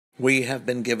We have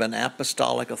been given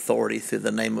apostolic authority through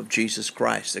the name of Jesus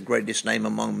Christ, the greatest name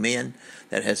among men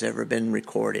that has ever been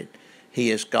recorded. He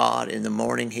is God in the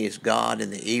morning. He is God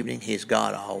in the evening. He is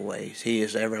God always. He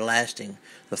is everlasting.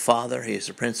 The Father, He is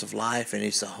the Prince of Life, and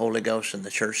He's the Holy Ghost in the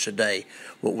church today.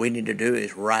 What we need to do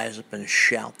is rise up and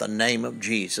shout the name of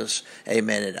Jesus,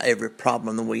 amen, at every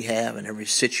problem that we have and every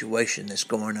situation that's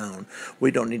going on.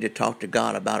 We don't need to talk to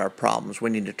God about our problems. We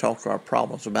need to talk to our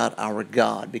problems about our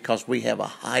God, because we have a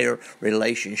higher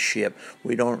relationship.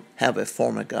 We don't have a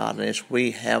form of godliness.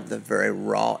 We have the very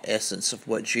raw essence of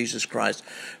what Jesus Christ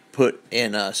put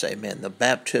in us, amen, the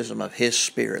baptism of His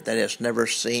Spirit that has never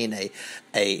seen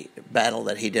a battle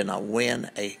that He did not win,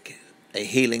 a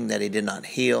healing that He did not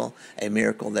heal, a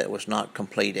miracle that was not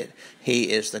completed.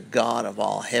 He is the God of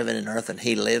all heaven and earth, and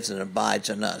He lives and abides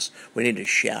in us. We need to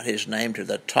shout His name to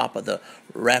the top of the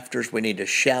rafters. We need to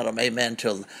shout Him, amen,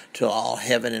 till all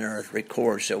heaven and earth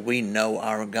records that we know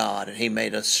our God, and He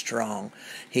made us strong.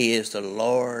 He is the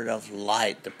Lord of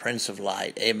light, the Prince of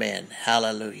light, amen,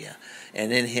 hallelujah.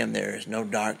 And in Him there is no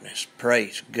darkness.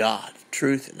 Praise God,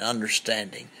 truth and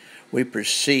understanding. We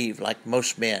perceive, like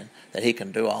most men, that He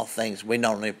can do all things. We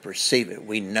not only perceive it,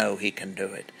 we know He can do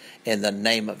it. In the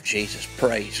name of Jesus,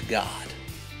 praise God.